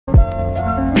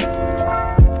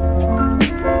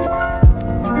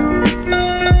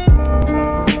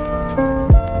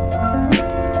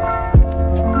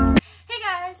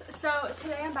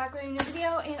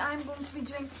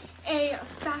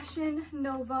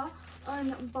Nova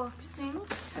unboxing.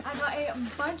 I got a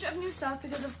bunch of new stuff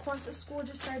because of course the school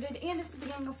just started and it's the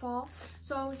beginning of fall.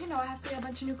 So, you know, I have to get a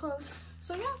bunch of new clothes.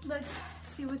 So yeah, let's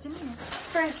see what's in here.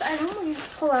 First item we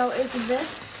pull out is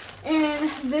this. And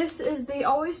this is the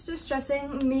Always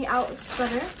Distressing Me Out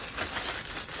sweater.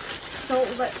 So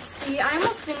let's see. I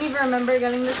almost didn't even remember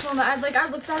getting this one. I looked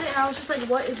at it and I was just like,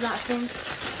 what is that thing?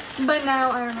 But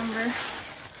now I remember.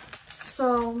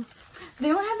 So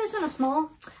they only have this in a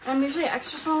small. I'm usually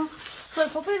extra small. So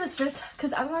like, hopefully this fits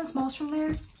because I've gotten smalls from there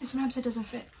and sometimes it doesn't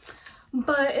fit.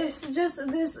 But it's just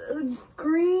this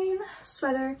green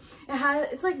sweater.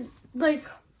 It's like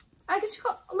I guess you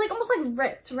call it, like, almost like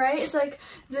ripped, right? It's like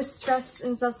distressed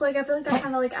and stuff. So like I feel like that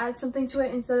kind of like adds something to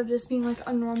it instead of just being like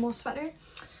a normal sweater.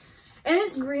 And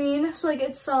it's green, so like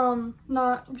it's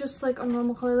not just like a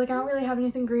normal color. Like I don't really have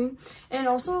anything green. And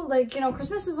also like, you know,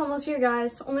 Christmas is almost here,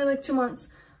 guys. Only like 2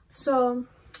 months. So,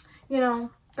 you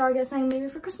know, gotta get something maybe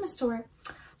for Christmas to wear.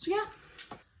 So yeah.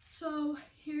 So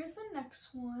here's the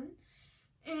next one.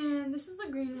 And this is the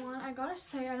green one. I gotta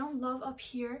say, I don't love up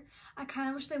here. I kind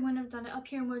of wish they wouldn't have done it up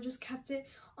here and would have just kept it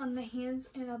on the hands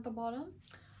and at the bottom.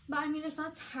 But I mean, it's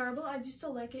not terrible. I do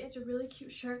still like it. It's a really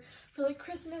cute shirt for like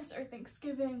Christmas or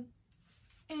Thanksgiving.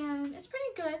 And it's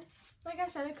pretty good. Like I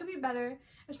said, it could be better.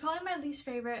 It's probably my least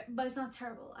favorite, but it's not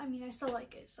terrible. I mean, I still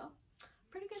like it, so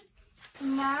pretty good.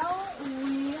 Now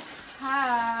we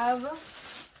have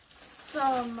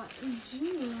some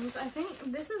jeans. I think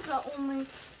this is the only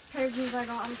pair of jeans I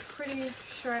got. I'm pretty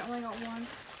sure I only got one.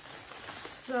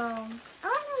 So I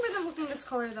don't remember them looking this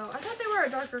color though. I thought they were a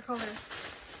darker color,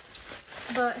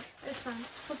 but it's fine.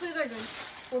 Hopefully they're good.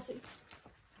 We'll see.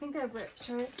 I think they have rips,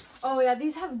 right? Oh yeah,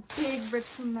 these have big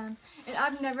rips in them, and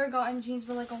I've never gotten jeans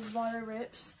with like a lot of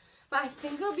rips. But I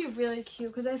think it'll be really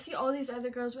cute because I see all these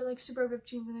other girls with like super ripped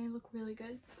jeans and they look really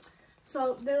good.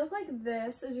 So they look like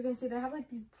this. As you can see, they have like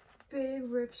these big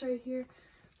rips right here,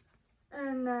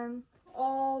 and then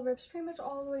all rips pretty much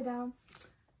all the way down.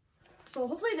 So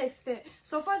hopefully they fit.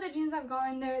 So far the jeans I've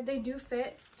gotten there, they do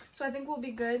fit, so I think we'll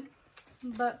be good,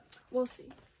 but we'll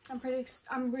see. I'm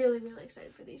really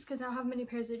excited for these because now I have many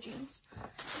pairs of jeans.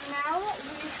 Now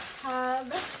we have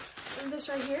this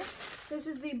right here. This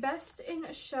is the Best in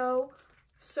Show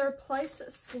surplice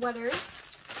sweater. Let's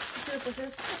see what this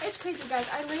is. It's crazy, guys.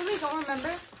 I literally don't remember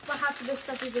what half of this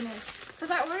stuff even is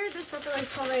because I ordered this stuff at like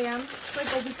 12 a.m. like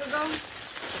a week ago.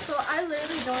 So I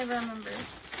literally don't even remember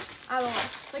at all.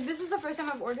 Like, this is the first time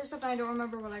I've ordered stuff and I don't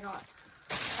remember what I got.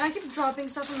 And I keep dropping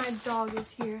stuff and my dog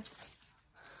is here.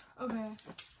 Okay.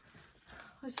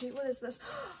 Let's see, what is this?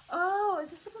 Oh,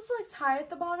 is this supposed to like tie at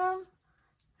the bottom?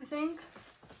 I think.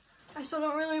 I still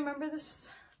don't really remember this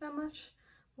that much.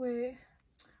 Wait.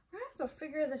 I have to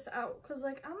figure this out because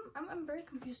like I'm very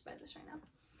confused by this right now.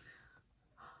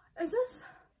 Is this?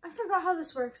 I forgot how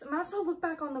this works. I'm gonna have to look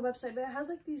back on the website, but it has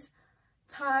like these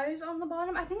ties on the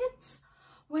bottom. I think it's,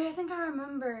 wait, I think I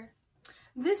remember.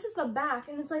 This is the back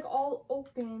and it's like all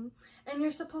open and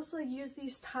you're supposed to like use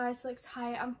these ties to like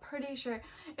tie it. I'm pretty sure.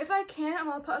 If I can, I'm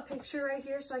gonna put a picture right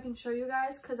here so I can show you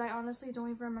guys because I honestly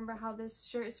don't even remember how this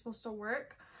shirt is supposed to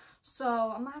work. So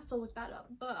I'm gonna have to look that up,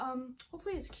 but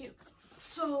hopefully it's cute.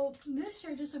 So this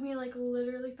shirt just took me like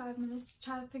literally 5 minutes to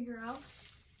try to figure out,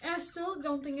 and I still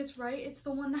don't think it's right. It's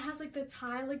the one that has like the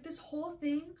tie, like this whole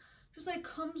thing just like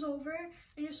comes over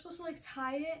and you're supposed to like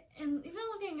tie it, and even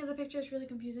looking at the picture it's really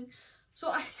confusing.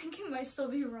 So I think it might still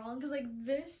be wrong because like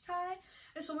this tie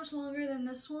is so much longer than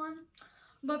this one,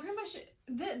 but pretty much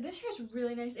this shirt is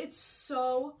really nice. It's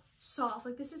so soft.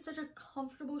 Like, this is such a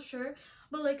comfortable shirt,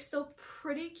 but like still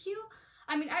pretty cute.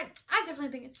 I mean, I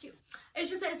definitely think it's cute. It's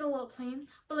just that it's a little plain,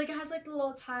 but like it has like the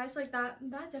little ties like that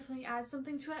definitely adds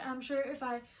something to it. I'm sure if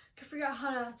I could figure out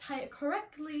how to tie it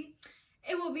correctly,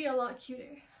 it will be a lot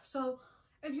cuter. So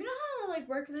if you know how to like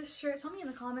work this shirt, tell me in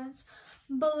the comments.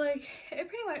 But like it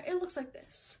pretty much, it looks like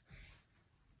this,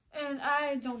 and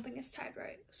I don't think it's tied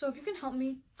right. So if you can help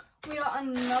me. We got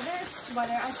another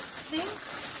sweater. I think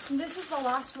this is the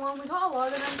last one. We got a lot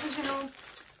of them because, you know,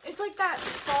 it's like that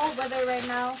fall weather right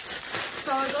now,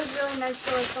 so it goes really nice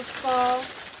for like the fall.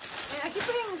 And I keep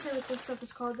forgetting to say what this stuff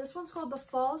is called. This one's called the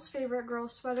Fall's Favorite Girl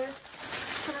Sweater.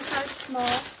 It's in a size small.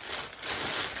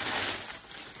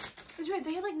 It's right,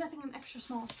 they had like nothing in extra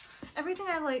smalls. Everything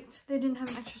I liked, they didn't have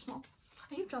an extra small.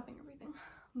 I keep dropping everything,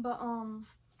 but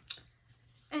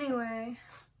anyway,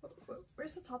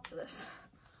 where's the top to this?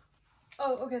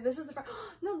 Oh, okay, this is the front.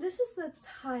 No, this is the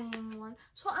tying one.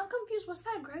 So I'm confused. What's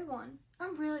that gray one?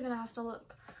 I'm really gonna have to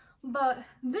look. But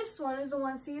this one is the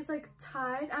one, see, it's like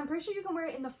tied. I'm pretty sure you can wear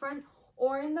it in the front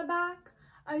or in the back.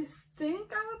 I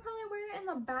think I would probably wear it in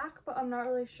the back, but I'm not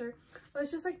really sure. But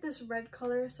it's just like this red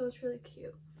color, so it's really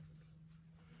cute.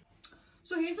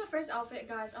 So here's the first outfit,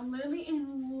 guys. I'm literally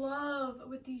in love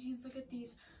with these jeans. Look at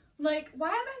these. Like, why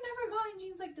have I never gotten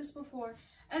jeans like this before?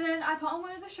 And then I put on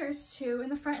one of the shirts too. In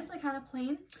the front, it's like kind of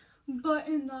plain, but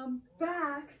in the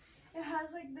back, it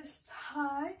has like this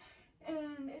tie,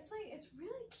 and it's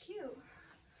really cute.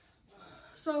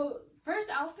 So first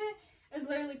outfit is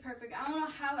literally perfect. I don't know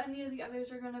how any of the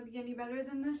others are gonna be any better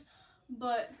than this,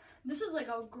 but this is like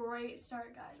a great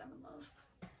start, guys. I'm in love.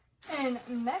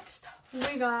 And next,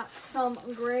 we got some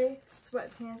gray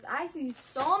sweatpants. I see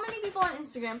so many people on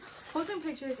Instagram posting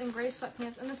pictures in gray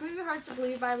sweatpants, and this may be hard to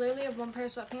believe, but I literally have one pair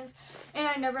of sweatpants, and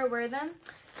I never wear them.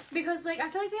 Because, like, I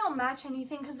feel like they don't match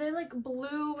anything, because they're, like,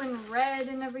 blue and red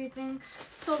and everything.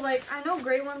 So, like, I know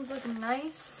gray ones look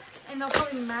nice, and they'll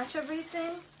probably match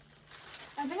everything.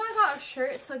 I think I got a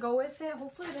shirt to go with it.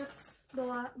 Hopefully that's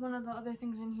one of the other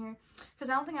things in here, because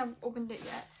I don't think I've opened it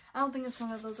yet. I don't think it's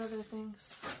one of those other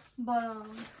things. But,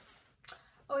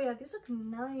 oh yeah, these look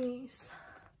nice.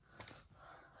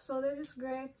 So they're just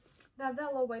gray. They have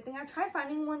that little white thing. I tried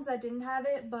finding ones that didn't have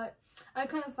it, but I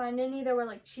couldn't find any. They were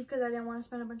like cheap because I didn't want to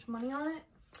spend a bunch of money on it.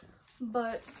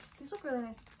 But these look really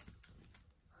nice.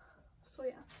 So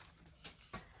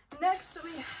yeah. Next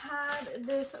we had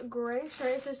this gray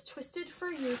shirt. It says Twisted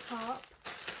For You top.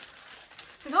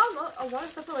 We got a lot of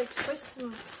stuff with like twists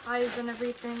and ties and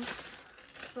everything.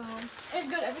 So it's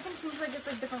good. Everything seems like it's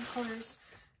like different colors.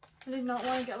 I did not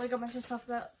want to get like a bunch of stuff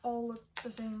that all look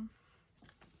the same.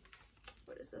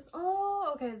 What is this?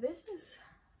 Oh, okay. This is,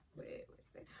 wait.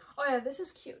 Oh yeah, this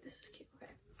is cute. This is cute.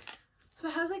 Okay. So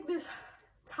it has like this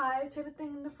tie type of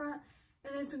thing in the front,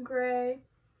 and it's gray.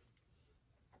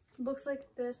 Looks like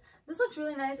this. This looks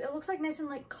really nice. It looks like nice and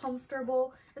like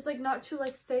comfortable. It's like not too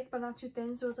like thick, but not too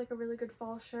thin. So it's like a really good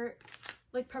fall shirt.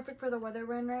 Like perfect for the weather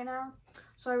we're in right now.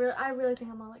 So I really think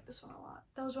I'm gonna like this one a lot.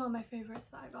 That was one of my favorites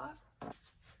that I got.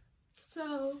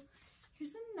 So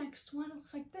here's the next one. It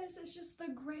looks like this. It's just the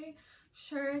gray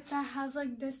shirt that has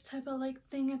like this type of like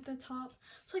thing at the top.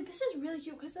 So like this is really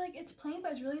cute because like it's plain,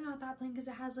 but it's really not that plain because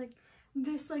it has like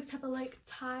this like type of like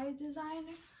tie design.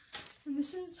 And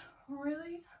this is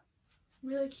really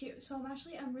cute. So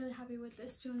I'm really happy with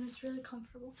this too, and it's really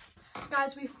comfortable.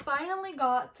 Guys, we finally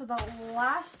got to the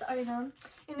last item,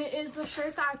 and it is the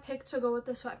shirt that I picked to go with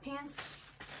the sweatpants.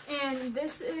 And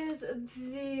this is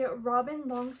the Robin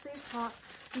long sleeve top.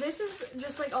 This is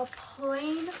just like a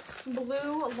plain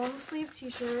blue long sleeve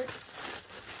t-shirt,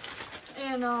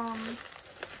 and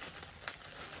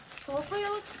so hopefully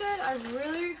it looks good. I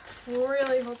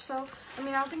really hope so. I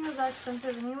mean, I don't think it was that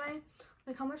expensive anyway.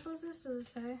 Like, how much was this? Does it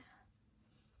say?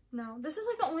 No, this is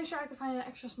like the only shirt I could find an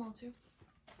extra small too.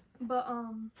 But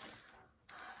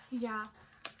yeah.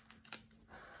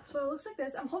 So it looks like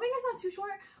this. I'm hoping it's not too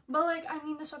short, but like, I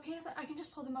mean, the sweatpants, I can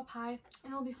just pull them up high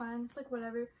and it'll be fine. It's like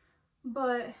whatever.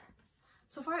 But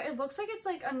so far it looks like it's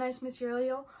like a nice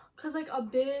material, because like a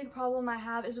big problem I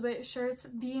have is with shirts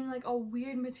being like a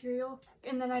weird material,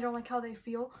 and then I don't like how they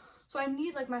feel. So I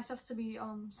need like my stuff to be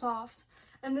soft.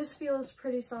 And this feels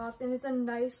pretty soft, and it's a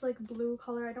nice like blue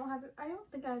color. I don't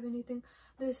think I have anything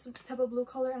this type of blue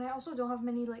color, and I also don't have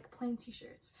many like plain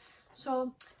t-shirts.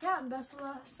 So yeah, that's the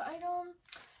last item,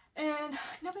 and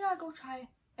now we gotta go try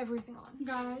everything on.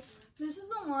 Guys, this is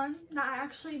the one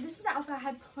that this is the outfit I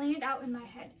had planned out in my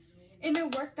head, and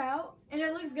it worked out, and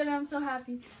it looks good, and I'm so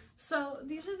happy. So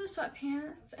these are the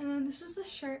sweatpants, and then this is the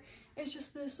shirt. It's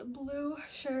just this blue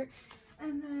shirt,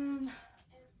 and then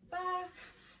back.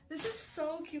 This is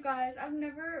so cute, guys. I've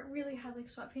never really had like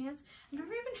sweatpants. I've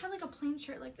never even had like a plain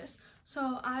shirt like this.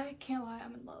 So I can't lie,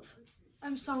 I'm in love.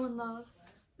 I'm so in love.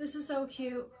 This is so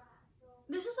cute.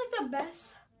 This is like the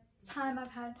best time I've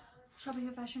had shopping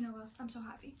at Fashion Nova. I'm so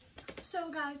happy.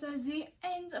 So guys, that is the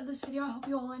end of this video. I hope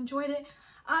you all enjoyed it.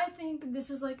 I think this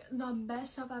is like the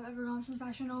best stuff I've ever gotten from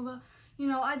Fashion Nova. You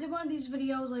know, I did one of these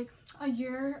videos like a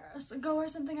year ago or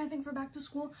something, I think, for back to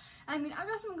school. I mean, I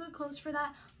got some good clothes for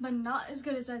that, but not as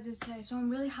good as I did today. So I'm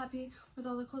really happy with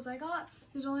all the clothes I got.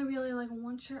 There's only really like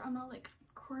one shirt I'm not like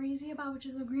crazy about, which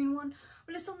is the green one,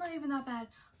 but it's still not even that bad.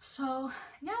 So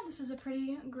yeah, this is a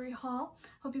pretty great haul.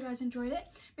 Hope you guys enjoyed it.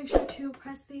 Make sure to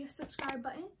press the subscribe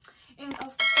button, and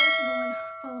of course go and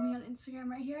follow me on Instagram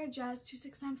right here,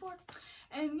 Jazz2694.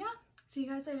 And yeah, see you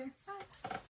guys later. Bye.